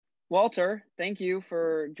Walter, thank you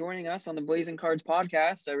for joining us on the Blazing Cards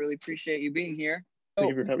podcast. I really appreciate you being here.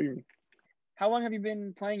 Thank you So, for having me. how long have you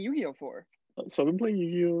been playing Yu-Gi-Oh for? So I've been playing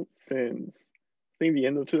Yu-Gi-Oh since I think the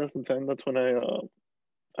end of 2010. That's when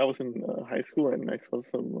I was in high school and I saw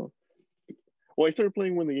some. Well, I started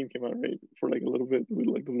playing when the game came out, right? For like a little bit with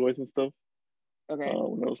like the voice and stuff. Okay.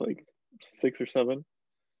 When I was like 6 or 7,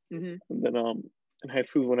 Mm-hmm. and then in high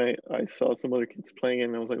school when I saw some other kids playing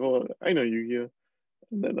and I was like, oh, I know Yu-Gi-Oh.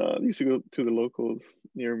 And then I used to go to the locals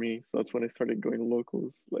near me, so that's when I started going to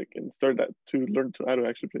locals, like, and started that to learn how to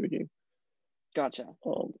actually play the game. Gotcha.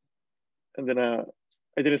 And then I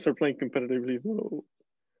didn't start playing competitively though.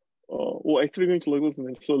 Well, I started going to locals and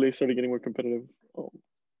then slowly I started getting more competitive. And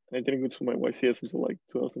I didn't go to my YCS until like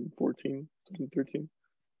 2014, 2013.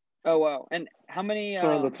 Oh wow. And how many So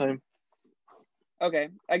around that time. Okay.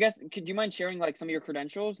 I guess could you mind sharing like some of your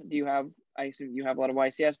credentials? Do you have I assume you have a lot of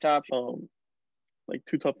YCS tops? Like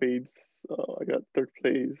 2 top 8s. I got third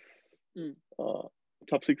place. Mm.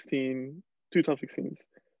 Top 16, 2 top 16s,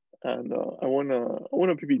 and I won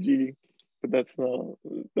a PPG, but that's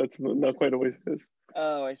not quite a YCS.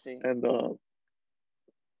 Oh, I see. And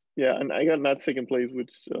yeah, and I got not second place,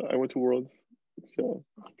 which I went to Worlds, so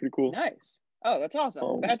pretty cool. Nice. Oh, that's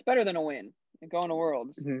awesome. That's better than a win. Going to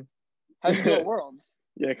Worlds. Mm-hmm. How'd you do at Worlds?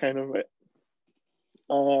 Yeah, kind of.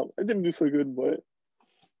 I didn't do so good, but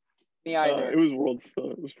Me either. it was Worlds,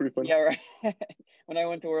 so it was pretty fun. Yeah, right. When I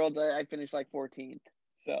went to Worlds, I finished like 14th.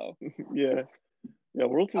 So yeah,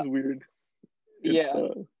 Worlds is weird. It's yeah.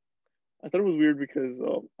 I thought it was weird because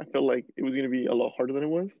I felt like it was gonna be a lot harder than it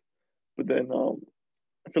was, but then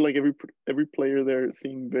I feel like every player there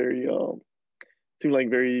seemed like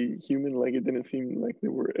very human. Like it didn't seem like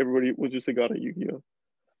everybody was just a god at Yu-Gi-Oh.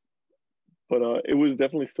 But it was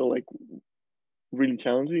definitely still like really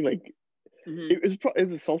challenging. Like Mm-hmm. it's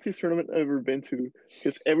the saltiest tournament I've ever been to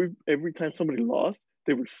because every time somebody lost,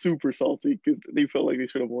 they were super salty because they felt like they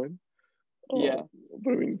should have won. Yeah.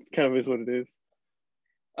 But I mean, it kind of is what it is.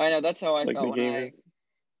 I know that's how I Like felt the game is.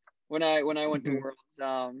 when I went to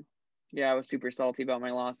Worlds. Yeah, I was super salty about my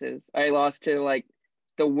losses. I lost to like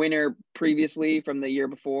the winner previously from the year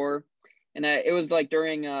before, and it was like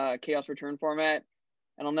during Chaos Return format.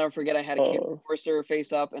 And I'll never forget I had a kid Forcer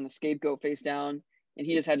face up and a scapegoat face down, and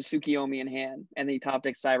he just had Tsukiyomi in hand, and then he top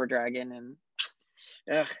decked Cyber Dragon,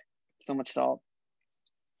 and so much salt.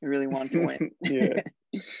 I really wanted to win.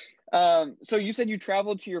 Yeah. So you said you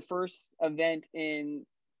traveled to your first event in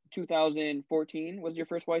 2014 was your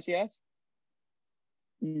first YCS?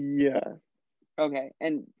 Yeah. Okay.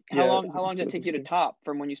 And Yeah. how long did it take you to top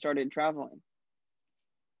from when you started traveling?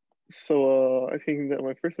 So I think that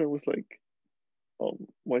my first one was like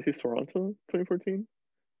YC Toronto 2014.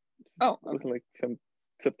 Oh, It was okay. in like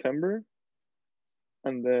September.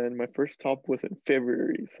 And then my first top was in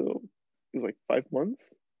February, so it was like 5 months.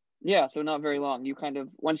 Yeah, so not very long. You kind of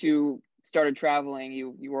once you started traveling,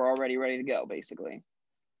 you were already ready to go, basically.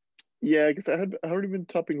 Yeah, because I already been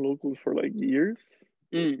topping locals for like years,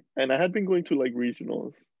 Mm. and I had been going to like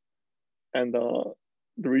regionals, and the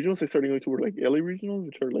regionals I started going to were like LA regionals,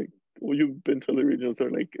 which are like well, you've been to LA regionals,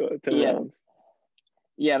 they're like 10 Yeah. rounds.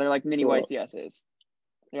 Yeah, they're like mini So YCSs.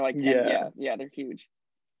 They're like 10. yeah, Yeah, they're huge.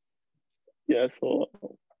 yeah. So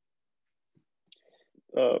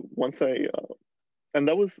once I and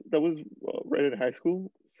that was right at high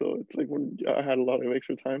school, so it's like when I had a lot of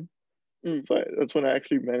extra time. Mm. So that's when I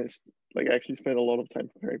actually managed, like, I actually spent a lot of time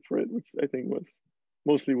preparing for it, which I think was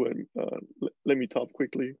mostly what let me top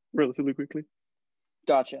relatively quickly.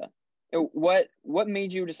 Gotcha. What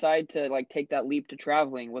made you decide to like take that leap to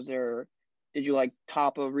traveling? Did you like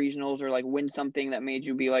top of regionals or like win something that made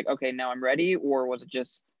you be like, okay, now I'm ready? Or was it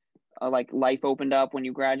just like life opened up when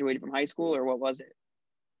you graduated from high school, or what was it?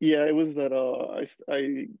 Yeah, it was that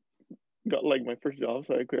I got like my first job,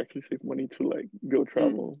 so I could actually save money to like go Mm.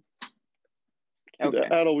 travel because Okay.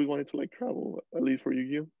 I had always wanted to like travel at least for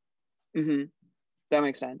Yu-Gi-Oh. Mm-hmm. That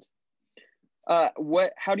makes sense.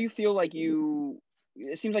 How do you feel like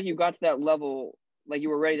it seems like you got to that level, like you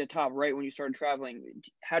were ready to top right when you started traveling.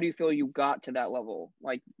 How do you feel you got to that level?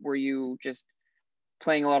 Like, were you just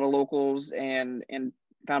playing a lot of locals and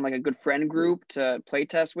found like a good friend group to play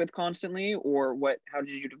test with constantly, or how did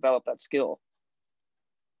you develop that skill?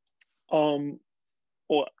 Um,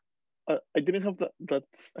 well, I didn't have that.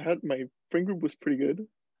 I had my friend group was pretty good,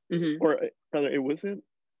 Mm-hmm. or rather, it wasn't.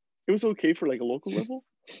 It was okay for like a local level.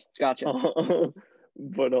 Gotcha.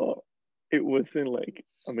 But it wasn't like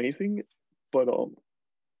amazing. But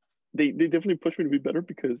they definitely pushed me to be better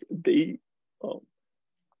because they um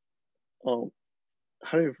um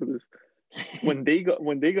how do I put this? When they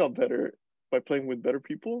got better by playing with better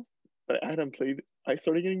people that I hadn't played I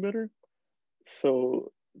started getting better.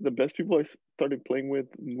 So the best people I started playing with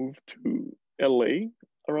moved to LA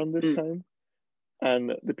around this Mm, time,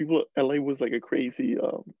 and the people LA was like crazy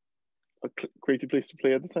place to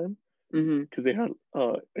play at the time mm-hmm. because they had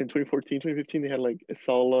in 2014, 2015 they had like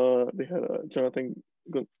Isala, they had Jonathan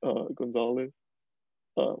Gonzalez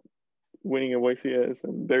uh, winning at YCS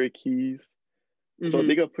and Barry Keys. So Mm-hmm.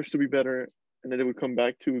 they got pushed to be better, and then they would come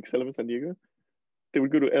back to Excel San Diego. They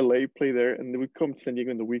would go to LA, play there, and they would come to San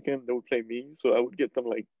Diego in the weekend. They would play me, so I would get them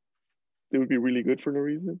like they would be really good for no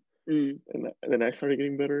reason. Mm. And then I started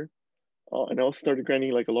getting better, and I also started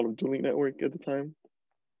grinding like a lot of dueling network at the time.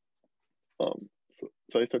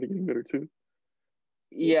 So I started getting better too.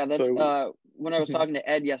 Yeah, that's So when I was mhm. talking to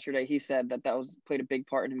Ed yesterday, he said that was played a big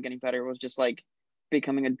part in him getting better, was just like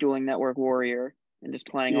becoming a dueling network warrior and just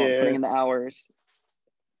playing on putting Yeah, in the hours.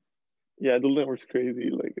 yeah, dueling network's crazy.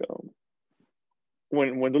 Like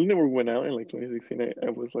when dueling network went out in like 2016, I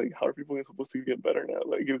was like, how are people supposed to get better now?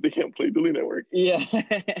 Like if they can't play dueling network. Yeah.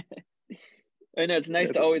 I know it's nice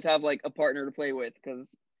Yeah, to always have like a partner to play with,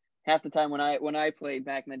 because half the time when I played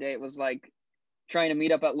back in the day, it was like trying to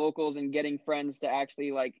meet up at locals and getting friends to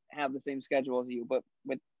actually like have the same schedule as you. But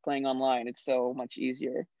with playing online, it's so much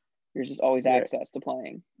easier. There's just always yeah, access to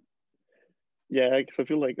playing. yeah. Because I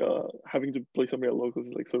feel like having to play somebody at locals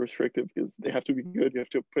is like so restrictive because they have to be good. You have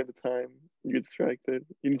to put in the time. You get distracted.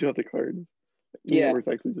 You need to have the cards. Dueling Yeah. network's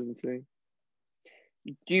actually just insane.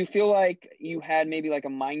 Do you feel like you had maybe like a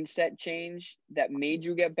mindset change that made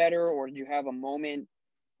you get better, or did you have a moment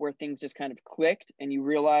where things just kind of clicked and you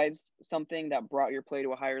realized something that brought your play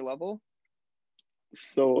to a higher level?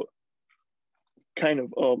 So kind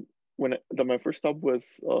of my first stop was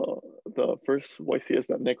the first YCS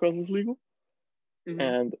that Necros was legal, Mm-hmm.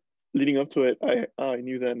 and leading up to it, I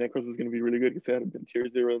knew that Necros was going to be really good because they had been tier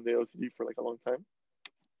zero in the LCD for like a long time,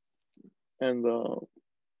 and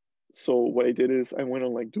so what I did is I went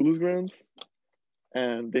on like Duluth grounds,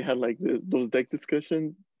 and they had like those deck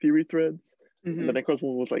discussion theory threads, and the Mm-hmm. Necros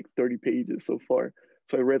one was like 30 pages so far.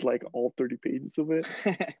 So I read like all 30 pages of it,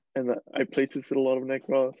 and I played tested a lot of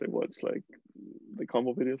Necros. I watched like the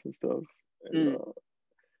combo videos and stuff, and Mm,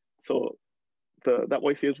 so that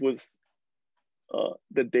YCS was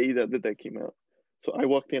the day that the deck came out. So I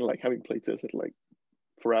walked in like having played tested like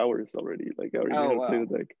for hours already. Like I already knew oh how to play the wow.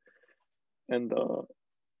 deck, and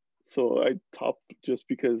so I topped just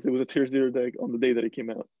because it was a tier zero deck on the day that it came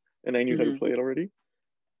out, and I knew how to Mm-hmm. play it already.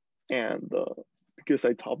 And because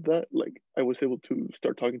I topped that, like I was able to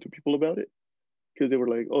start talking to people about it because they were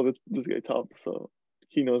like, "Oh, this guy topped, so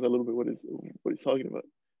he knows a little bit what he's talking about."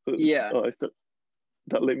 So Yeah.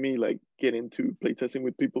 that let me like get into playtesting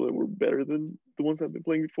with people that were better than the ones I've been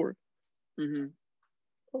playing before, Mm-hmm.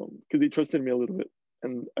 because they trusted me a little bit.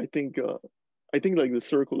 And I think like the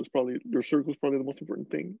circle is probably your circle is probably the most important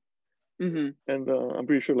thing. Mm-hmm. And I'm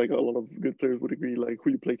pretty sure like a lot of good players would agree like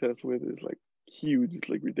who you play test with is like huge. It's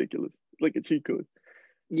like ridiculous. It's like a cheat code.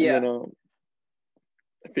 And then Yeah.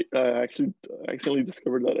 I actually accidentally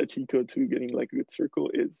discovered that a cheat code to getting like a good circle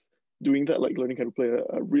is doing that, like learning how to play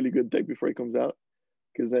a really good deck before it comes out.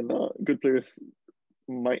 Because then good players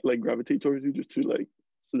might like gravitate towards you just to like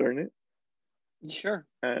learn it. Sure.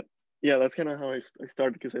 And yeah, that's kind of how I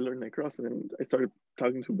started because I learned Necros and then I started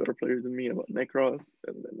talking to better players than me about Necros.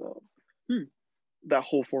 And then Hmm. that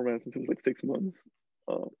whole format, since it was like 6 months,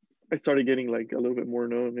 uh, I started getting like a little bit more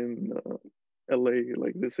known in LA,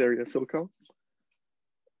 like this area, SoCal.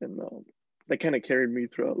 And that kind of carried me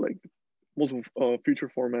throughout like multiple future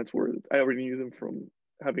formats where I already knew them from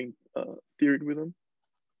having theoried with them.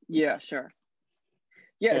 Yeah, sure.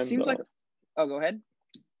 Yeah, it And seems like, oh, go ahead.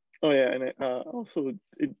 oh yeah, and also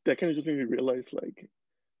that kind of just made me realize like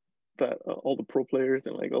that all the pro players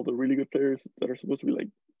and like all the really good players that are supposed to be like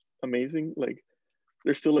amazing, like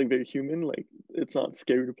they're still like very human. Like it's not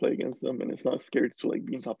scary to play against them, and it's not scary to like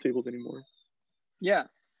be in top tables anymore. Yeah.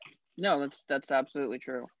 No, that's absolutely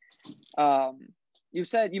true. Um, you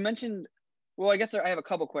mentioned, well, I guess I have a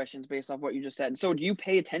couple questions based off what you just said. So do you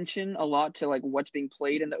pay attention a lot to like what's being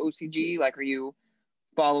played in the OCG? Like, are you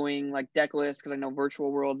following like deck lists? Because I know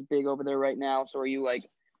Virtual World's big over there right now. So are you like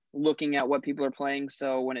looking at what people are playing,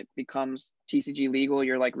 so when it becomes TCG legal,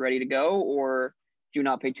 you're like ready to go, or do you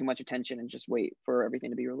not pay too much attention and just wait for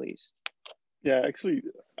everything to be released? Yeah, actually,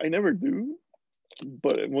 I never do,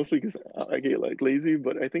 but mostly because I get like lazy.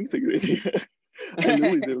 But I think it's a good idea. I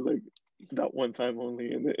literally did it like that one time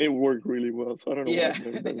only, and it worked really well. So I don't know why Yeah. I've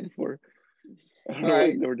never done it before. I don't All know why I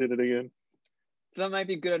right. never did it again. So that might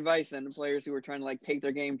be good advice then to players who are trying to like take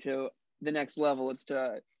their game to the next level. It's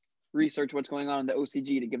to research what's going on in the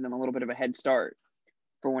OCG to give them a little bit of a head start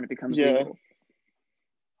for when it becomes Yeah, legal.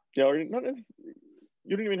 yeah, or not as.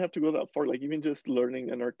 you don't even have to go that far. Like even just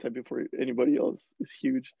learning an archetype before anybody else is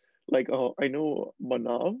huge. Like I know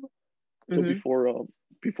Manav. So Mm-hmm.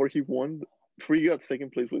 before he won, before he got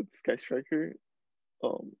second place with Sky Striker,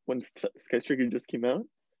 when Sky Striker just came out,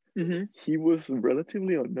 Mm-hmm. he was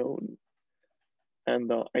relatively unknown.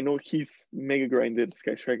 And I know he's mega grinded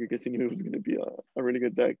Sky Striker because he knew it was going to be a really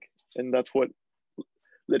good deck, and that's what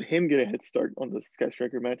let him get a head start on the Sky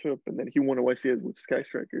Striker matchup. And then he won a YCS with Sky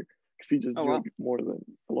Striker because he just Oh drew wow. more than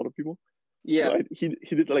a lot of people. So Yeah. he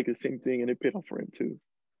did like the same thing, and it paid off for him too.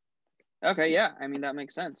 Okay. Yeah. I mean, that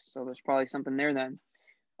makes sense. So there's probably something there then.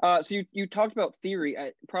 So you talked about theory.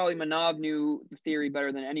 Probably Manav knew the theory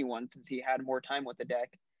better than anyone since he had more time with the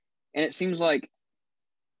deck. And it seems like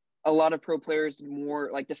a lot of pro players more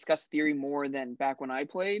like discuss theory more than back when I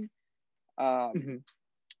played. Um, Mm-hmm.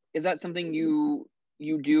 is that something you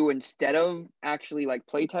do instead of actually like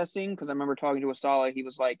playtesting? Because I remember talking to Asala, he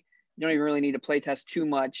was like, you don't even really need to playtest too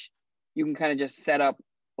much. You can kind of just set up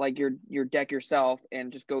like your deck yourself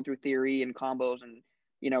and just go through theory and combos and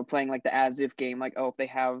playing like the as if game. Like, oh, if they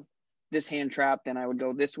have this hand trap, then I would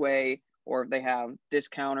go this way, or if they have this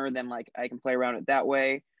counter, then like I can play around it that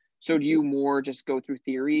way. So do you more just go through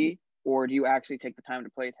theory, or do you actually take the time to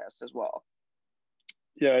playtest as well?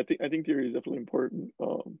 Yeah, I think theory is definitely important.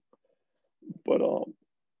 But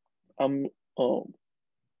I'm um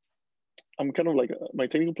I'm kind of like my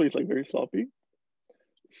technical play is like very sloppy.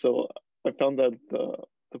 So I found that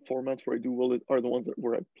the formats where I do well are the ones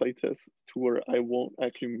where I play test to where I won't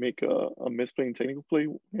actually make a misplay in technical play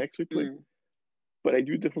when I actually play. Mm, But I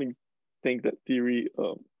do definitely think that theory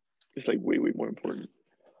is like way more important.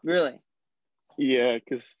 really? Yeah,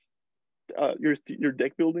 because your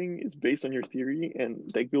deck building is based on your theory,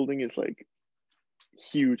 and deck building is like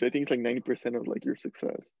huge. I think it's like 90% of like your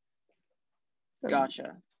success. And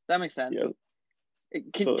Gotcha. That makes yeah, sense.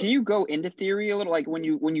 Can so you go into theory a little? Like when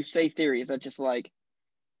you say theory, is that just like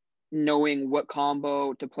knowing what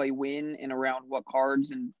combo to play when and around what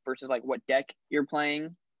cards and versus like what deck you're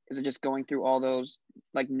playing? Is it just going through all those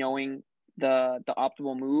like knowing the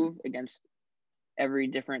optimal move against every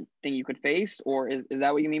different thing you could face, or is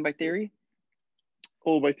that what you mean by theory?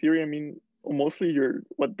 by theory I mean mostly your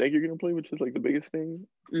what deck you're gonna play, which is like the biggest thing.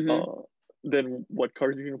 Mm-hmm. Uh, then what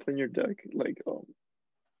cards you're gonna play in your deck, like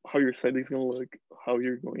how your setting's gonna look, how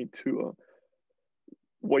you're going to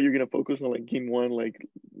what you're gonna focus on like game one, like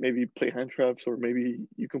maybe play hand traps, or maybe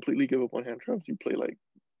you completely give up on hand traps, you play like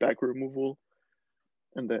back removal,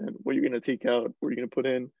 and then what you're gonna take out, what you're gonna put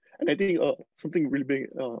in. And I think something really big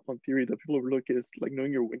on theory that people overlook is like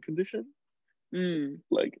knowing your win condition. Mm.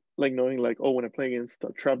 Like knowing like, oh, when I play against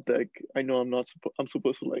a trap deck, I know I'm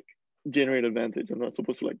supposed to like generate advantage. I'm not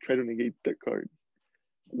supposed to like try to negate their card.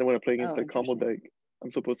 And then when I play against Oh, a combo interesting. deck,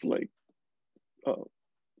 I'm supposed to like uh,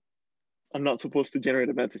 I'm not supposed to generate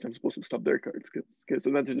advantage. I'm supposed to stop their cards because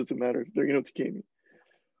advantage doesn't matter. They're gonna TK me.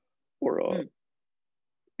 Or Mm.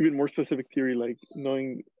 even more specific theory, like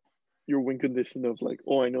knowing your win condition of like,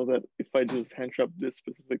 oh, I know that if I just hand trap this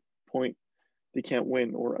specific point, they can't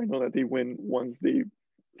win, or I know that they win once they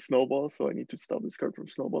snowball, so I need to stop this card from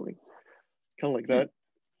snowballing. Kind of like Hmm. that.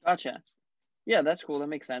 Gotcha. Yeah, that's cool. That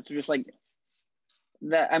makes sense. So just like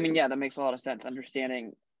that. I mean, yeah, that makes a lot of sense.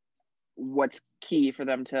 Understanding what's key for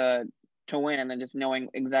them to win, and then just knowing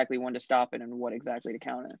exactly when to stop it and what exactly to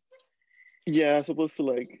counter. Yeah, as opposed to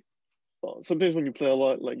like sometimes when you play a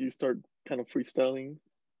lot, like you start kind of freestyling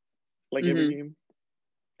like every Mm-hmm. game,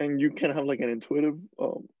 and you kind of have like an intuitive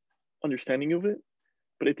understanding of it.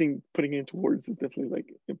 But I think putting it into words is definitely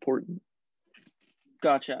like important.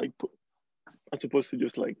 Gotcha. Like as opposed to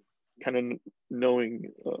just like kind of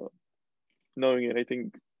knowing knowing it. I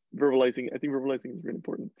think verbalizing is really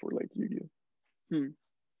important for like Yu-Gi-Oh. Hmm.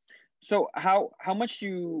 So how much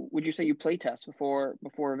would you say you play test before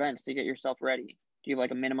events to get yourself ready? Do you have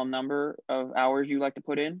like a minimum number of hours you like to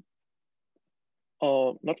put in?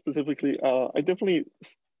 Not specifically. I definitely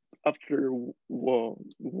after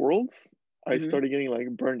Worlds, I Mm-hmm. started getting like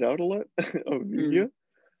burned out a lot of Mm. Yu-Gi-Oh.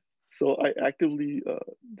 So I actively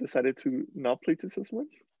decided to not play this as much,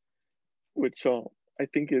 which I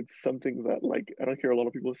think it's something that like I don't hear a lot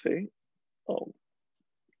of people say, um,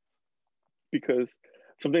 because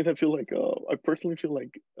sometimes I feel like I personally feel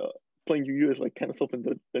like playing Yu-Gi-Oh is like kind of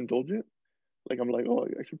self-indulgent. Like I'm like, oh,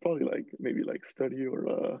 I should probably like maybe like study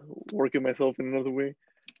or work at myself in another way.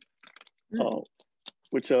 Mm. Uh,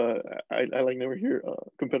 which I like never hear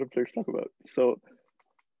competitive players talk about. So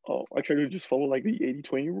I try to just follow like the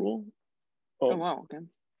 80-20 rule, Oh um, wow, okay.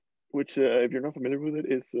 which if you're not familiar with it,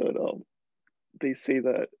 is that they say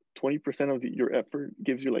that 20% of your effort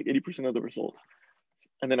gives you like 80% of the results.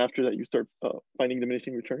 And then after that, you start finding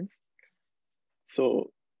diminishing returns.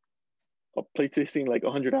 So playtesting like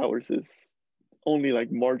 100 hours is only like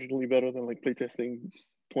marginally better than like playtesting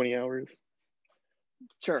 20 hours.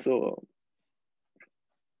 Sure. So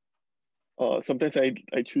sometimes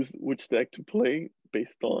I choose which deck to play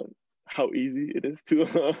based on how easy it is to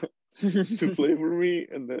to play for me,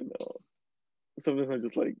 and then sometimes I'm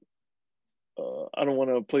just like I don't want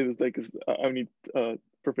to play this deck because I need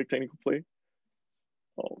perfect technical play,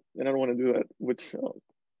 and I don't want to do that, which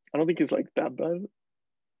I don't think is like that bad.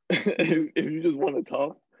 If you just want to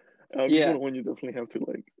top, if you just Yeah, want to win, you definitely have to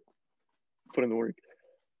like put in the work.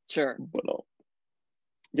 sure. But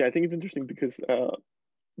yeah, I think it's interesting because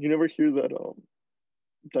you never hear that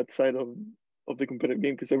that side of the competitive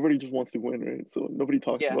game because everybody just wants to win, right? So nobody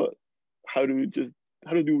talks Yeah. about how to just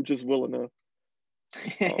how to do just well enough.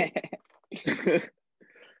 Um,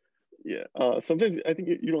 yeah. Sometimes I think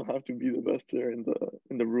you don't have to be the best player in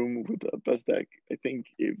the room with the best deck. I think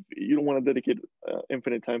if you don't want to dedicate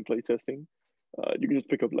infinite time play testing, you can just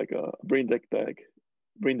pick up like a brain dead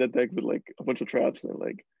deck with like a bunch of traps and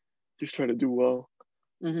like just try to do well.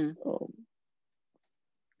 Hmm. Um,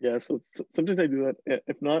 yeah. So sometimes I do that.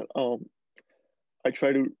 If not, I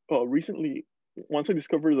try to recently once I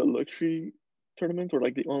discovered the luxury tournaments or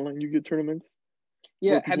like the online Yu-Gi-Oh tournaments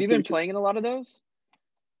where Yeah. Have people you play been just playing in a lot of those?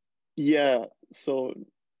 yeah. So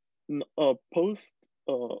post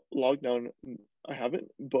lockdown, I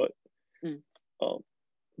haven't, but Mm. um,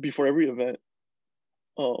 before every event,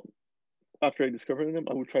 um, after I discovered them,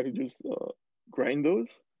 I would try to just grind those,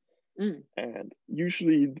 Mm. and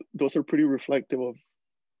usually those are pretty reflective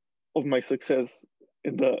of my success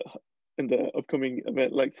in the upcoming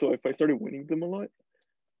event. Like, so if I started winning them a lot,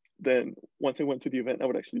 then once I went to the event, I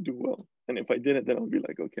would actually do well. And if I didn't, then I'll be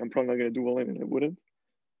like, okay, I'm probably not gonna do well, and I wouldn't.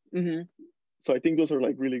 Hmm. So I think those are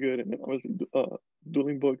like really good. And then obviously,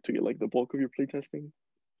 Dueling Book to get like the bulk of your playtesting.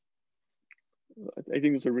 I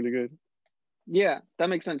think those are really good. Yeah, that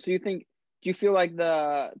makes sense. So do you feel like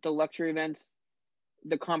the luxury events,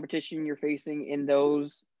 the competition you're facing in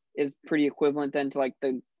those is pretty equivalent then to like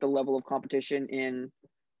the level of competition in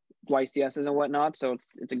YCSs and whatnot? So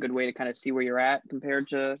it's a good way to kind of see where you're at compared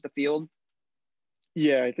to the field.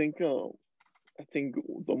 Yeah, I think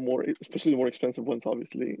the more, especially the more expensive ones,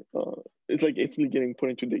 obviously, it's like instantly getting put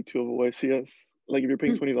into day two of a YCS. Like if you're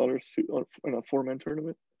paying Hmm. $20 in a 4-man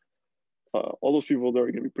tournament, all those people there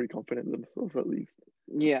are gonna be pretty confident in themselves at least.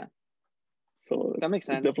 Yeah, So that makes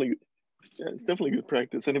it's sense. definitely yeah, it's definitely good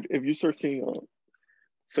practice. And if you start seeing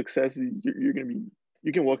success, you're gonna be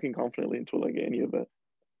you can walk in confidently into like any event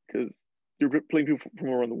because you're playing people from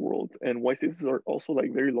around the world, and YCS are also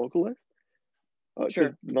like very localized because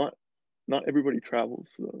Sure. not everybody travels.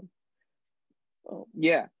 So, um,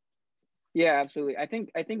 Yeah. Yeah, absolutely. I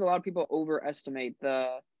think a lot of people overestimate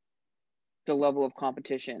the level of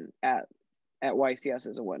competition at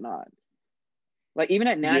YCSs and whatnot. Like even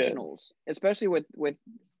at yeah, nationals, especially with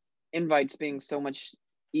invites being so much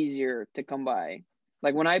easier to come by.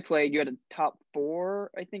 Like when I played, you had a top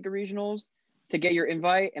four, I think, of regionals to get your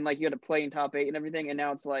invite, and like you had to play in top eight and everything. And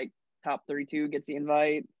now it's like top 32 gets the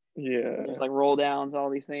invite. And there's yeah, like roll downs, all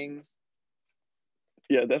these things.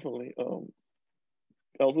 yeah, definitely.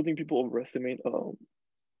 I also think people overestimate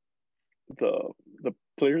the the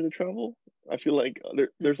players that travel. I feel like Hmm.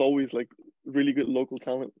 there's always like really good local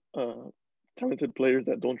talented players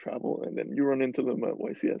that don't travel, and then you run into them at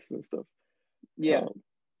YCS and stuff. Yeah, Um,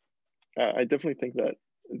 I definitely think that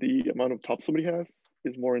the amount of top somebody has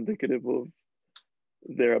is more indicative of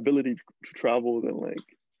their ability to travel than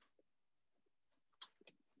like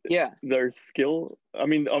yeah, their skill. I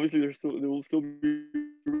mean, obviously, they will still be really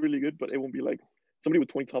good, but it won't be like somebody with 20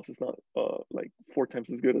 tops is not like 4 times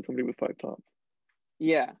as good as somebody with 5 tops.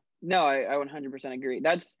 yeah. No, I 100% agree.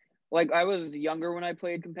 That's like I was younger when I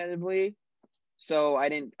played competitively, so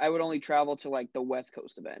I would only travel to like the West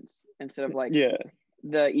Coast events instead of like Yeah,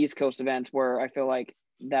 the East Coast events where I feel like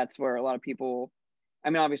that's where a lot of people, I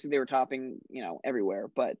mean, obviously they were topping, everywhere,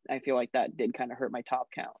 but I feel like that did kind of hurt my top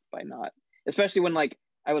count by not, especially when like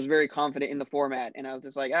I was very confident in the format and I was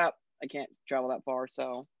just like, I can't travel that far.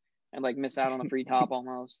 So and like miss out on a free top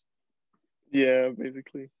almost. yeah,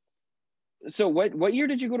 basically. So what year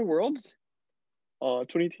did you go to Worlds?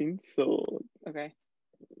 2018, so Okay.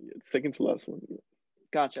 yeah, second to last one.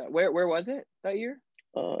 Gotcha. Where was it that year?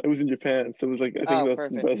 It was in Japan, so it was like I think Oh, that's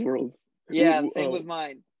the perfect. best worlds. Yeah, same with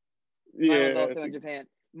mine. Mine was Yeah, I also in think. Japan.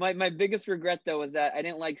 My biggest regret though was that I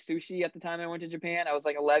didn't like sushi at the time I went to Japan. I was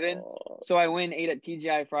like 11, Uh, so I went and ate at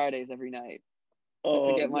TGI Fridays every night just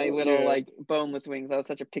to oh get my no, little yeah, like boneless wings. I was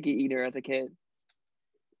such a picky eater as a kid.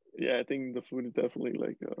 yeah. I think the food is definitely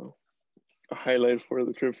like a highlight for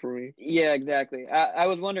the trip for me. Yeah, exactly. I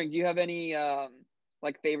was wondering, do you have any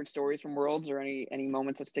like favorite stories from Worlds or any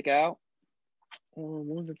moments that stick out?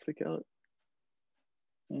 What did stick out?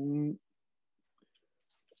 Mm,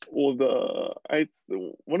 well, the I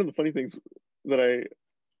one of the funny things that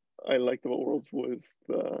I liked about Worlds was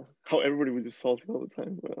the how everybody was just salty all the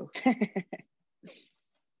time.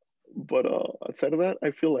 But outside of that,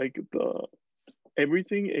 I feel like the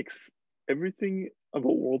everything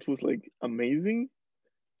about Worlds was like amazing,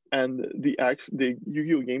 and the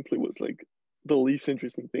Yu-Gi-Oh gameplay was like the least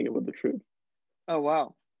interesting thing about the trip. Oh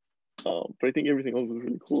wow. But I think everything else was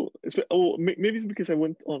really cool. Maybe it's because I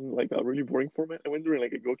went on like a really boring format. I went during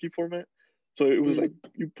like a Goki format, so it was like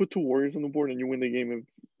Mm, you put two warriors on the board and you win the game if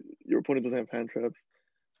your opponent doesn't have hand traps,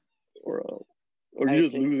 or uh, or I you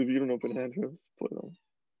just see. lose if you don't open hand traps. But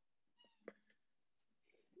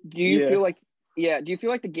Do you yeah, feel like do you feel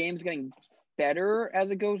like the game's getting better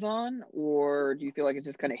as it goes on, or do you feel like it's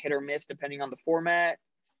just kind of hit or miss depending on the format?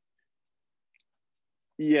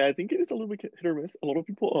 yeah, I think it is a little bit hit or miss. A lot of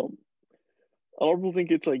people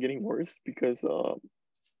think it's like getting worse because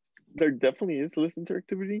there definitely is less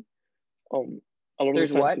interactivity. Um, a lot of the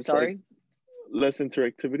There's times what? it's like Sorry. less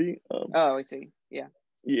interactivity. Oh, I see. Yeah.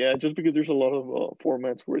 Yeah, just because there's a lot of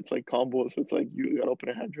formats where it's like combos, so it's like you gotta open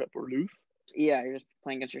a hand trap or lose. Yeah, you're just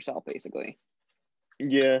playing against yourself basically.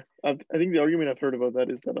 Yeah, I think the argument I've heard about that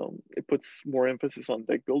is that it puts more emphasis on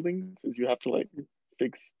deck building since you have to like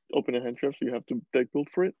fix open a hand trap, so you have to deck build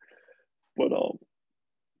for it. But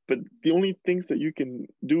but the only things that you can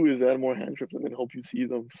do is add more hand traps and then hope you see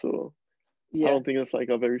them. So I Yeah. don't think that's like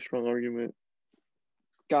a very strong argument.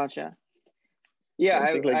 Gotcha. Yeah,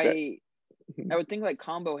 I think like that. I would think like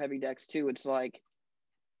combo heavy decks too. It's like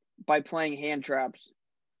by playing hand traps,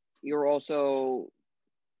 you're also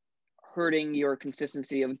hurting your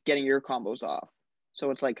consistency of getting your combos off.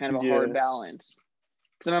 So it's like kind of a hard Yeah, balance.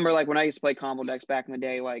 Because I remember like when I used to play combo decks back in the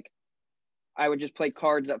day, like I would just play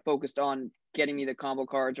cards that focused on getting me the combo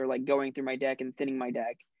cards or like going through my deck and thinning my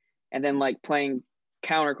deck, and then like playing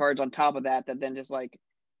counter cards on top of that that then just like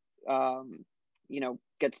um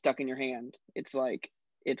get stuck in your hand. It's like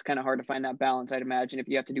it's kind of hard to find that balance. I'd imagine if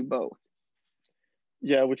you have to do both.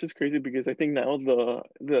 yeah, which is crazy because I think now the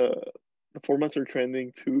formats are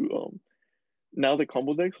trending to now the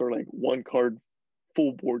combo decks are like one card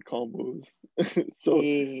full board combos. So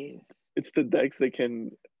Yeah. it's the decks that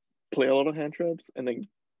can play a lot of hand traps and then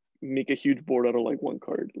make a huge board out of like one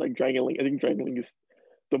card. Like Dragon Link. I think Dragon Link is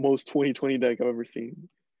the most 2020 deck I've ever seen.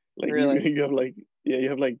 Like you Really? you have like yeah, you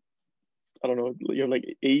have like I don't know, you have like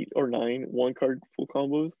eight or nine one card full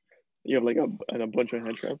combos. You have like a bunch of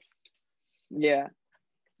hand traps. Yeah.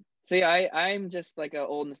 See, I'm just like an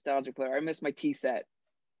old nostalgic player. I miss my T set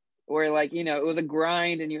where like it was a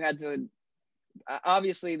grind and you had to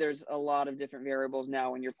obviously there's a lot of different variables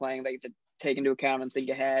now when you're playing that you have to take into account and think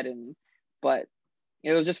ahead but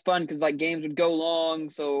it was just fun because like games would go long,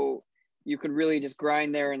 so you could really just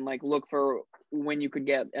grind there and like look for when you could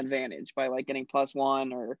get advantage by like getting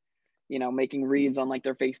 +1 or making reads on like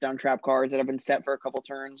their face down trap cards that have been set for a couple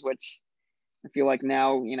turns, which I feel like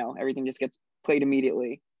now everything just gets played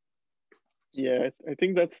immediately. Yeah, I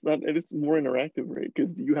think that's that it is more interactive, right?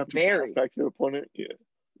 Because you have to pass Very. back to your opponent. Yeah.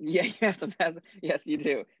 Yeah, you have to pass. Yes, you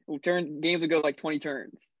do. Games would go like 20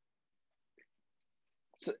 turns.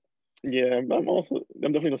 So, Yeah, I'm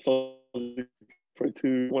definitely nostalgic for it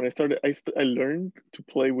too. When I started, I learned to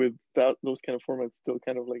play with those kind of formats still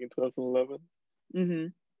kind of like in 2011. hmm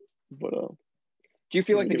But Do you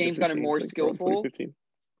feel like the the game game's definitely gotten more changed like around skillful? 2015.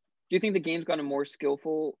 Do you think the game's gotten more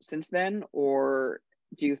skillful since then, or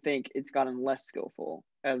do you think it's gotten less skillful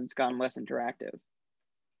as it's gotten less interactive?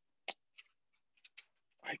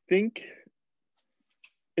 I think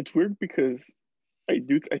it's weird because I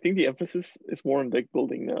think the emphasis is more on deck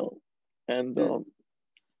building now, and Mm,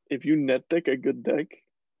 if you net deck a good deck,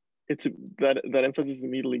 it's that emphasis is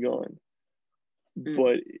immediately gone. mm,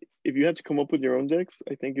 But if you had to come up with your own decks,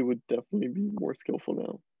 I think it would definitely be more skillful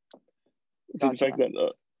now. So the fact gotcha.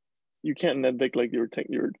 that you can't net deck like your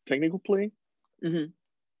technical play. hmm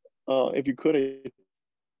If you could,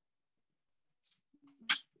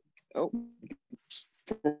 Oh,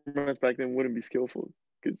 formats back then wouldn't be skillful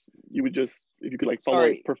because you would just if you could like follow a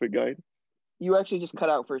sorry. perfect guide. You actually just cut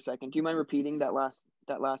out for a second. Do you mind repeating that last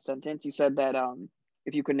sentence? You said that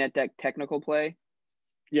if you could net deck technical play.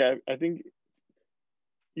 Yeah, I think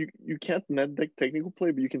you can't net deck technical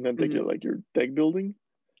play, but you can net deck hmm your deck building.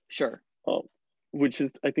 Sure. Um, which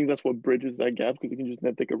is I think that's what bridges that gap because you can just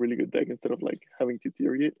net deck a really good deck instead of like having to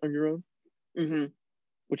theory it on your own, hmm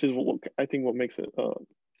which is what I think what makes it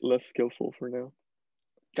less skillful for now.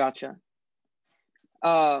 Gotcha.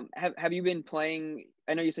 Have you been playing?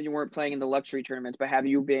 I know you said you weren't playing in the luxury tournaments, but have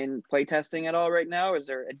you been play testing at all right now? Is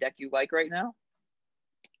there a deck you like right now?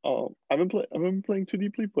 I've been playing too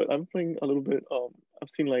deeply, but I'm playing a little bit. I've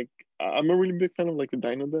seen like I'm a really big fan of like the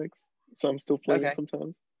Dino decks, so I'm still playing it Okay.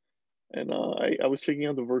 sometimes. And I was checking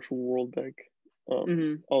out the Virtual World deck,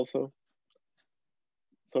 Hmm. also.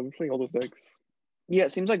 So I've been playing all those decks. Yeah,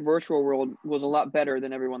 it seems like Virtual World was a lot better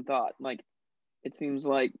than everyone thought. Like, it seems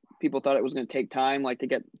like people thought it was going to take time, like to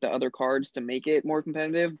get the other cards to make it more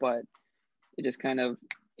competitive, but it just kind of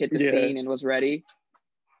hit the Yeah, scene and was ready.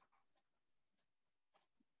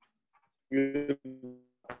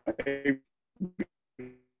 I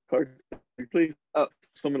cards replace Oh,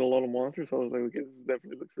 summon a lot of monsters. So I was like, okay, this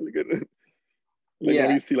definitely looks really good. Like now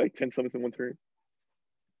yeah, you see like 10 summons in one turn,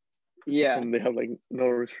 yeah. and they have like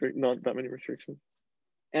not that many restrictions.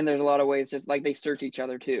 And there's a lot of ways, just like they search each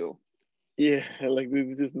other too. Yeah, like they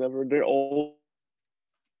just never. They're all.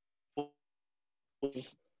 Yeah,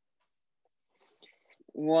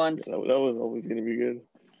 Once that was always gonna be good.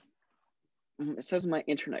 it says my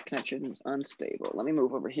internet connection is unstable. Let me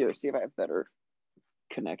move over here, see if I have better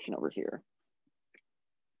connection over here.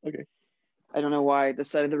 Okay. I don't know why this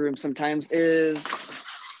side of the room sometimes is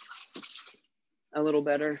a little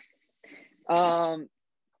better.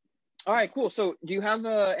 All right, cool. So do you have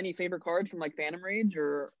any favorite cards from like Phantom Rage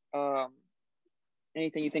or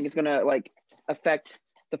anything you think is gonna like affect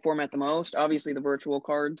the format the most? Obviously the virtual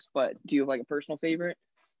cards, but do you have like a personal favorite?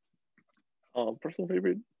 Personal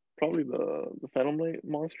favorite, probably the Phantom Light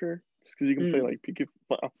monster, just because you can play Mm, like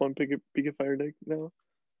a fun Pika Fire deck now,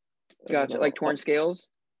 and then gotcha. Like Torn Scales?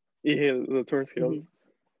 yeah, the turn scales,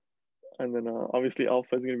 Hmm. and then obviously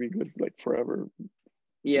Alpha is gonna be good like forever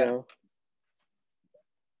Yeah, now.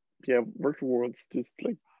 Yeah, Virtual Worlds just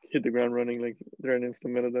like hit the ground running, like they're an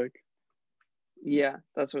instant meta deck. yeah,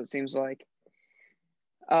 that's what it seems like.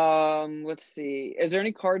 Let's see. Is there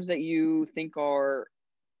any cards that you think are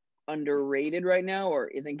underrated right now or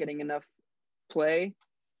isn't getting enough play?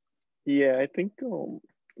 Yeah, I think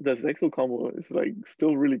the Zexal combo is like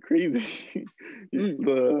still really crazy. Mm,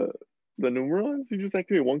 the the Numerons, you just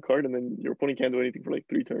activate one card and then your opponent can't do anything for like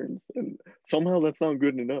 3 turns, and somehow that's not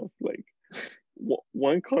good enough. Like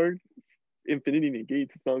one card Infinity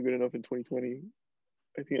negates, it's not good enough in 2020.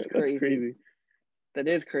 I think it's that's crazy. crazy. That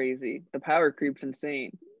is crazy. The power creep's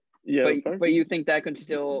insane. Yeah, But the fact but is, you think that can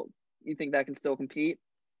still compete?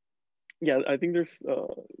 yeah, I think there's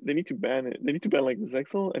they need to ban it. They need to ban like the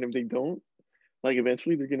Zexal, and if they don't, like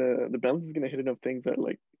eventually the balance is gonna hit enough things that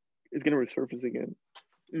like it's gonna resurface again.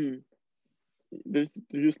 Mm, There's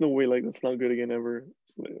just no way like that's not good again ever.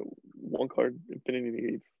 Like, one card Infinity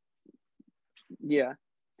negates. yeah.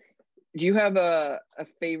 Do you have a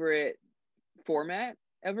favorite format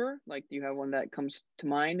ever? Like, do you have one that comes to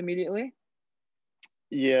mind immediately?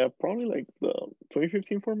 Yeah, probably like the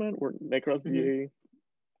 2015 format or Necros Hmm. VA,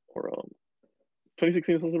 or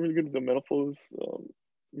 2016 is also really good. The Metaphors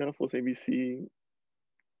ABC,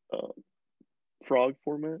 uh, Frog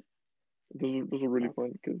format. Those are really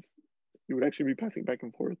fun because you would actually be passing back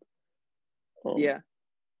and forth. Um, Yeah.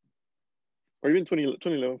 or even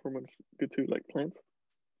 2011 format is good too, like plants.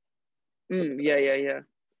 But Yeah, yeah, yeah.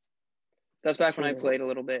 That's back when I trying to, played a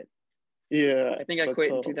little bit. yeah, I think I that's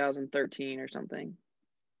quit in 2013 or something.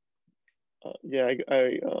 yeah,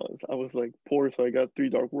 I was like poor, so I got 3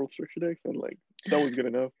 Dark World structure decks, and like that was good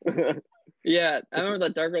enough. Yeah, I That's remember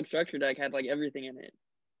that Dark World Structure deck had like everything in it.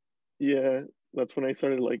 yeah, that's when I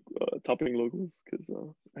started like topping locals because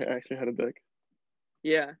I actually had a deck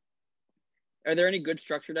Yeah. Are there any good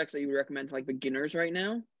structure decks that you would recommend to like beginners right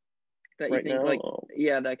now that you right think now. like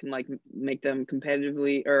yeah, that can like make them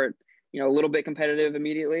competitively or a little bit competitive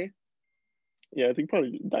immediately? Yeah, I think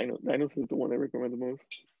probably Dinos is the one I recommend the most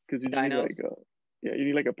because you just need like Dinos. yeah, you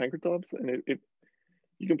need like a Pancratops, and it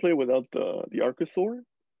you can play without the Archosaur,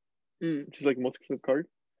 Mm, which is like a most expensive card.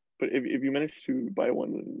 But if you manage to buy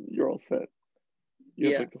one, then you're all set. You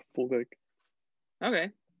have yeah. like the full deck. Okay.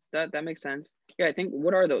 That makes sense. Yeah, I think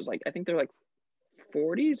what are those like? I think they're like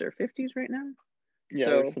 40s or 50s right now. Yeah,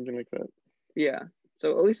 there's So something like that. yeah.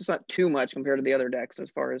 So at least it's not too much compared to the other decks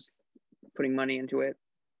as far as putting money into it.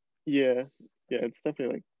 Yeah, yeah, it's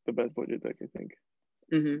definitely like the best budget deck, I think.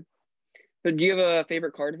 Mm-hmm. So do you have a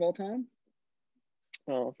favorite card of all time?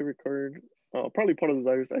 Favorite card, probably Part of the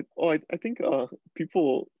Desires. I think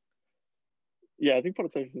people, yeah, I think Part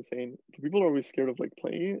of the Desires is insane. People are always scared of like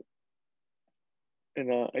playing it,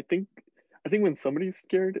 and I think when somebody's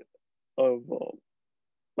scared of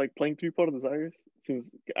like playing 3 Part of the Desires, since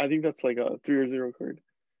I think that's like a 3 or 0 card.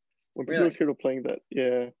 When people are Really? scared of playing that,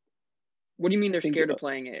 yeah, What do you mean I they're think scared of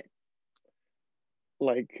playing it?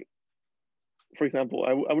 like for example,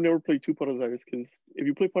 I would never play two Pot Osiris because if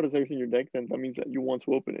you play Pot Osiris in your deck, then that means that you want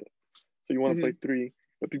to open it. So you want to Hmm. play three.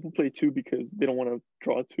 But people play two because they don't want to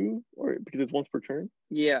draw two or because it's once per turn.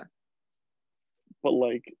 Yeah. But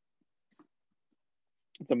like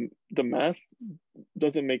the math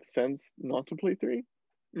doesn't make sense not to play three.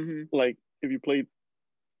 Hmm. Like if you play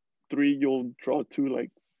three, you'll draw two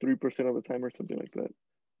like 3% of the time or something like that.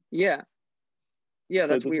 Yeah. Yeah, So it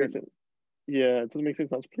that's doesn't make weird. sense. Yeah, it doesn't make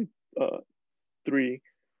sense not to play three.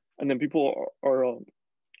 And then people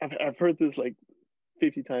I've heard this like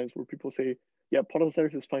 50 times where people say, yeah, Pot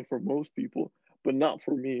Osiris is fine for most people, but not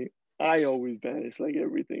for me. I always banish like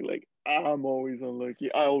everything. Like I'm always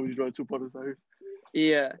unlucky. I always draw two Pot Osiris.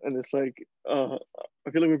 Yeah. And it's like I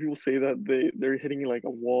feel like when people say that they're hitting like a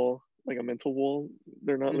wall, like a mental wall,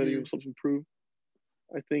 they're not letting Hmm. themselves improve.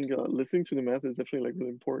 I think listening to the math is definitely like really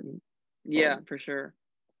important. Yeah, for sure.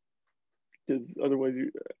 Because otherwise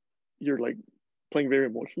you're like playing very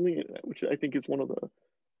emotionally, which I think is one of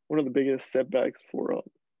the biggest setbacks for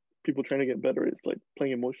people trying to get better is like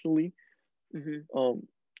playing emotionally. Hmm. um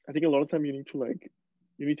I think a lot of time you need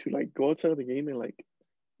to like go outside of the game and like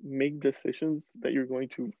make decisions that you're going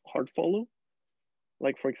to hard follow.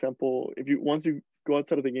 Like for example, if you once you go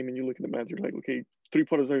outside of the game and you look at the math, you're like, okay, three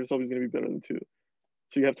pointers are always going to be better than two.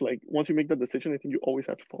 So you have to like once you make that decision, I think you always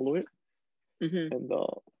have to follow it Hmm. and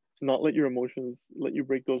not let your emotions let you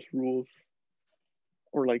break those rules.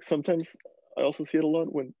 Or like sometimes I also see it a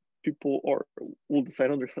lot when people are will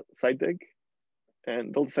decide on their side deck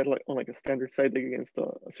and they'll decide like on like a standard side deck against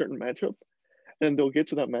a certain matchup, and they'll get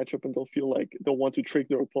to that matchup and they'll feel like they'll want to trick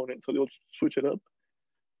their opponent, so they'll switch it up,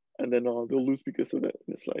 and then they'll lose because of it.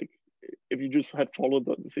 And it's like if you just had followed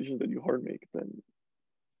the decisions that you hard make, then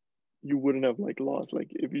you wouldn't have like lost. Like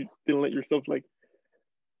if you didn't let yourself like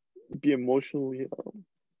be emotionally,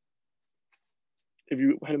 if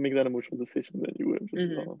you had to make that emotional decision, then you would have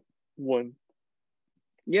just Hmm. won.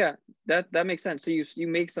 Yeah, that makes sense. So you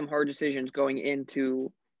make some hard decisions going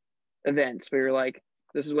into events where you're like,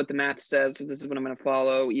 this is what the math says, so this is what I'm going to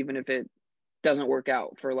follow, even if it doesn't work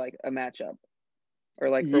out for like a matchup or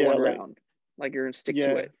like for Yeah, one like round. Like you're going to stick to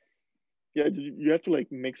yeah, it. yeah. You have to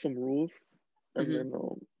like make some rules, and Hmm. then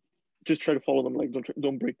just try to follow them. Like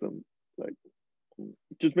don't break them. Like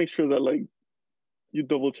just make sure that like you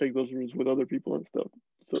double check those rules with other people and stuff.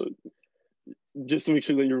 So just to make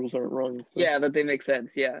sure that your rules aren't wrong and stuff. Yeah, that they make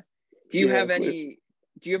sense. Yeah. Do you Yeah, have but any?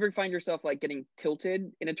 Do you ever find yourself like getting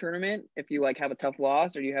tilted in a tournament if you like have a tough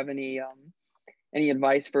loss, or do you have any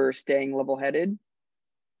advice for staying level headed?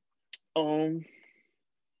 um,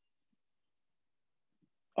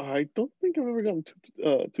 I don't think I've ever gotten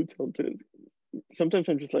too tilted. Sometimes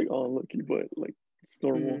I'm just like, oh, lucky, but like it's Hmm.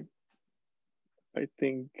 normal. I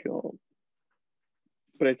think,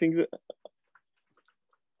 but I think that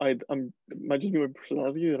I'm might just be my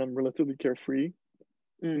personality that I'm relatively carefree.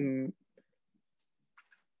 Mm. Mm,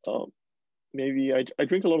 um, maybe I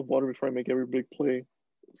drink a lot of water before I make every big play,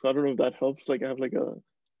 so I don't know if that helps. Like I have like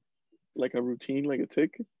a routine, like a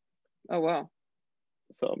tick. Oh wow.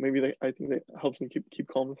 So maybe I think that helps me keep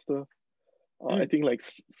calm and stuff. I Mm. think like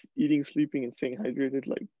eating, sleeping, and staying hydrated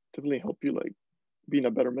like definitely help you like be in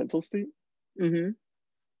a better mental state. Hmm.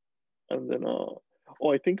 And then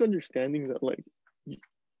I think understanding that like you,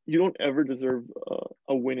 you don't ever deserve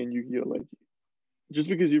a win in Yu-Gi-Oh. Like just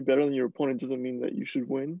because you're better than your opponent doesn't mean that you should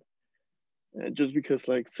win. And just because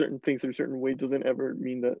like certain things are a certain way doesn't ever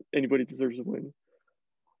mean that anybody deserves a win.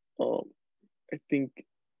 Um, I think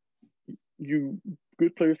you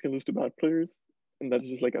good players can lose to bad players, and that's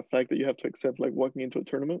just like a fact that you have to accept. Like walking into a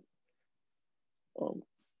tournament. Um,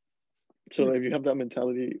 so Mm. if you have that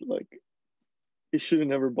mentality, like it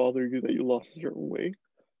shouldn't ever bother you that you lost a certain way,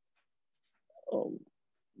 um,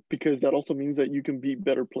 because that also means that you can beat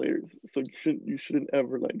better players. So you shouldn't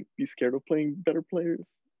ever like be scared of playing better players,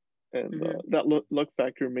 and Hmm. that luck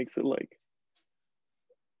factor makes it like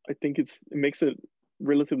I think it makes it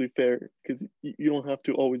relatively fair because you don't have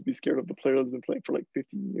to always be scared of the player that's been playing for like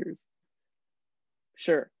 15 years.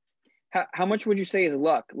 Sure. How much would you say is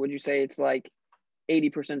luck? Would you say it's like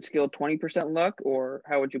 80% skill, 20% luck, or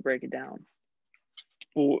how would you break it down?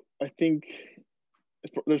 Well, I think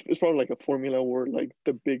it's probably like a formula where like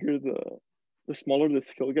the smaller the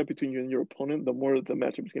skill gap between you and your opponent, the more the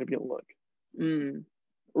matchup is going to be on luck. Mm.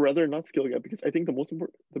 Or rather, not skill gap, because I think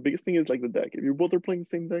the biggest thing is like the deck. If you both are playing the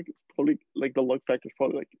same deck, it's probably like the luck factor is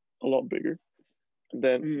probably like a lot bigger. And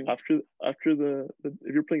then Mm. after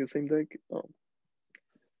if you're playing the same deck,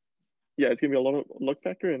 yeah, it's gonna be a lot of luck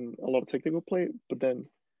factor and a lot of technical play. But then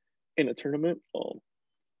in a tournament,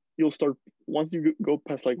 you'll start once you go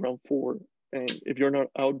past like round four, and if you're not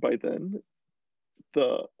out by then,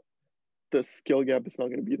 the the skill gap is not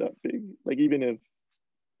going to be that big. Like even if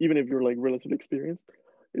you're like relatively experienced,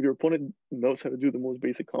 if your opponent knows how to do the most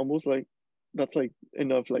basic combos, like that's like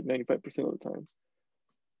enough like 95% of the time.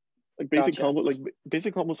 Like Gotcha.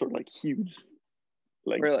 basic combos are like huge.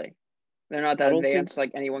 Like Really? They're not I that don't think advanced,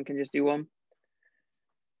 like anyone can just do them?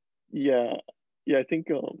 yeah. Yeah, I think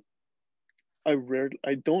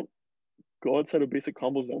I don't go outside of basic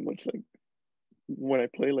combos that much. Like when I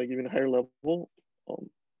play like even higher level, um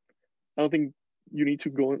I don't think you need to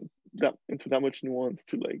go into that much nuance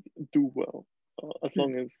to like do well. As Hmm.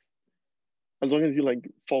 long as you like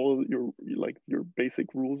follow your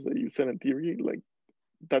basic rules that you set in theory, like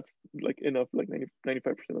that's like enough like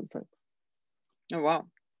 95% of the time. Oh, wow.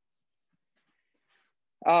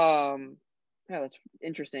 Yeah, that's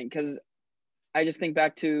interesting because I just think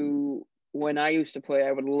back to when I used to play,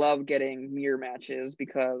 I would love getting mirror matches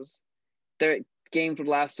because the games would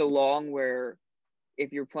last so long where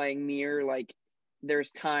if you're playing mirror, like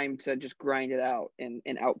there's time to just grind it out and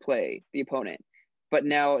outplay the opponent. But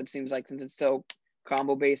now it seems like since it's so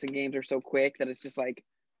combo based and games are so quick that it's just like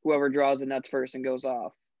whoever draws the nuts first and goes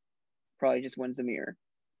off probably just wins the mirror.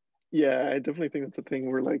 Yeah, I definitely think that's a thing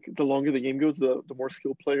where like the longer the game goes, the more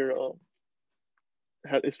skilled player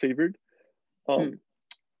is favored. Hmm. Um,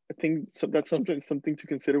 I think that's sometimes something to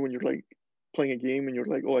consider when you're like playing a game and you're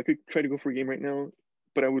like, oh, I could try to go for a game right now,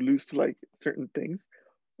 but I would lose to like certain things,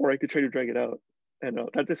 or I could try to drag it out. And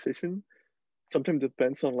that decision sometimes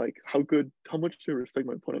depends on like how much do you respect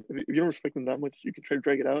my opponent. If you don't respect them that much, you can try to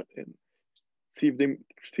drag it out and see if they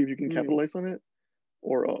see if you can Hmm. capitalize on it,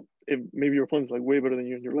 or if maybe your opponent's like way better than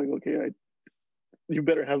you, and you're like, okay, you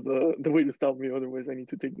better have the way to stop me, otherwise I need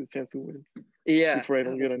to take this chance to win Yeah. before I Oh,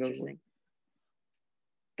 don't get that's another one. interesting.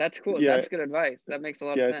 That's cool. Yeah, That's good advice. That makes a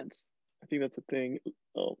lot of yeah, sense. I think that's a thing.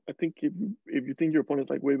 I think if you think your opponent's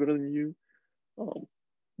like way better than you, um,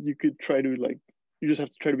 you could try to like you just have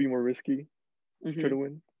to try to be more risky to try Hmm. to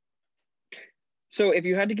win. So if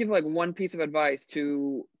you had to give like one piece of advice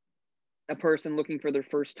to a person looking for their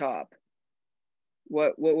first top,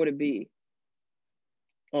 what would it be?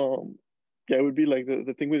 Um, yeah, it would be like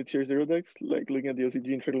the thing with the tier zero decks, like looking at the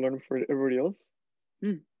OCG and try to learn for everybody else.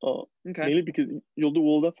 Hmm. Uh, Okay. Mainly because you'll do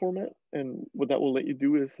all that format, and what that will let you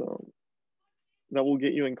do is that will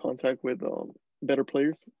get you in contact with better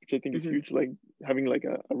players, which I think is Hmm. huge. Like having like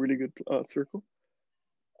a really good circle,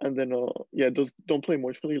 and then yeah, those don't play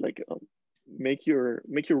emotionally. Like make your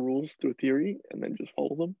rules through theory, and then just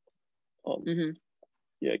follow them. Um, Hmm.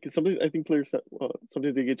 yeah, because sometimes I think players that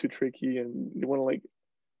sometimes they get too tricky and they want to like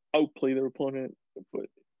outplay their opponent, but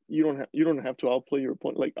you don't have to outplay your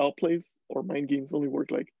opponent. Like outplays or mind games only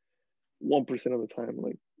work like 1% of the time.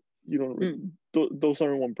 Like you Hmm. don't those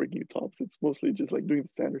aren't what breaking you tops. It's mostly just like doing the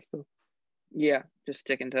standard stuff. Yeah, just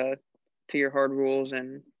sticking to your hard rules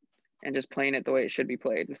and just playing it the way it should be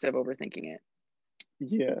played instead of overthinking it.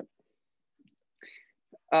 Yeah,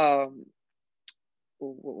 Um,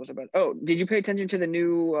 what was about? Oh, did you pay attention to the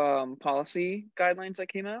new policy guidelines that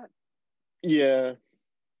came out? yeah,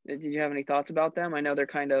 Did you have any thoughts about them? I know they're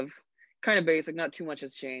kind of basic, not too much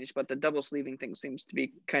has changed, but the double sleeving thing seems to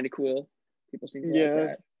be kind of cool. People seem to like yeah.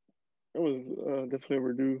 that. That was definitely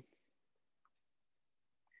overdue.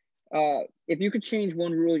 If you could change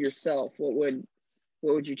one rule yourself, what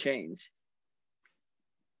would you change?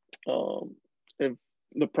 Um, if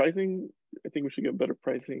the pricing, I think we should get better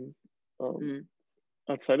pricing. Um, Mm,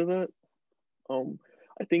 Outside of that, um,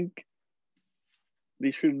 I think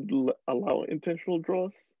they should allow intentional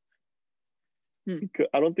draws hmm, because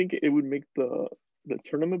I don't think it would make the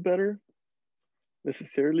tournament better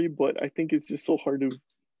necessarily, but I think it's just so hard to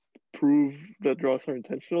prove that draws are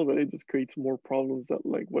intentional that it just creates more problems that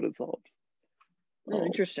like what it solves. Um,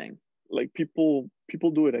 interesting. like people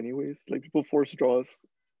do it anyways. Like people force draws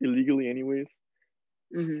illegally anyways.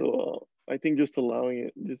 Hmm. So I think just allowing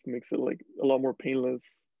it just makes it like a lot more painless.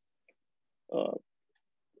 Uh,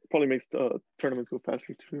 Probably makes tournaments go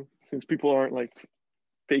faster too, since people aren't like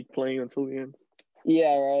fake playing until the end.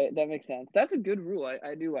 Yeah, right. That makes sense. That's a good rule.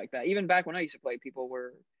 I do like that. Even back when I used to play, people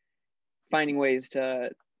were finding ways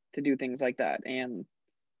to do things like that, and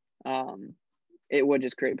um, it would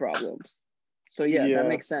just create problems. So yeah, that Yeah.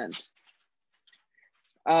 makes sense.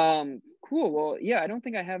 Cool. Well, yeah, I don't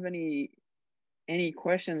think I have any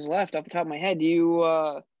questions left off the top of my head. Do you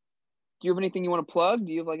have anything you want to plug?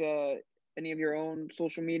 Do you have like any of your own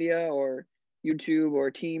social media or YouTube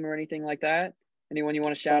or team or anything like that? Anyone you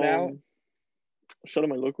want to shout out? Um. Shout out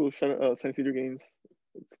my local. Shout out San Isidro Games.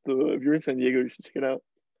 If you're in San Diego, you should check it out.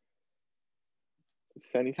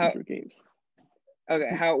 San How Isidro Games.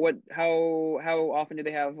 okay, how often do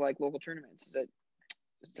they have like local tournaments? Is it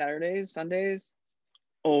Saturdays, Sundays?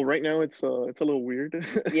 Oh, right now it's a little weird.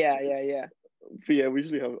 Yeah, yeah, yeah. But yeah, we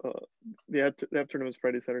usually have they have tournaments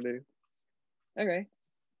Friday, Saturday. Okay,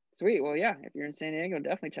 sweet. Well, yeah, if you're in San Diego,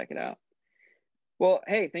 definitely check it out. Well,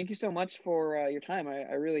 hey, thank you so much for your time.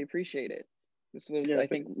 I really appreciate it. This was, Yeah, I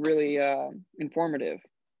think, really informative.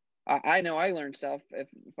 I know I learned stuff if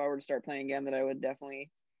I were to start playing again that I would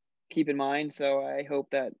definitely keep in mind. So I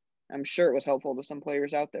hope that I'm sure it was helpful to some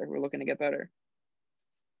players out there who are looking to get better.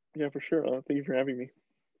 yeah, for sure. Thank you for having me.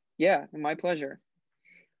 Yeah, my pleasure.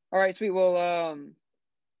 All right, sweet. Well,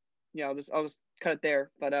 yeah, I'll just cut it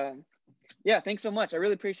there. But yeah, thanks so much. I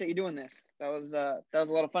really appreciate you doing this. That was a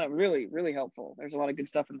lot of fun. Really, really helpful. There's a lot of good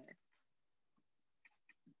stuff in there.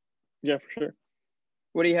 Yeah, for sure.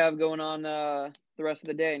 What do you have going on the rest of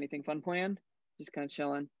the day? Anything fun planned? Just kind of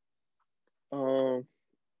chilling. Um,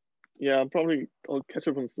 yeah, I'll catch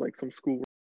up on like some school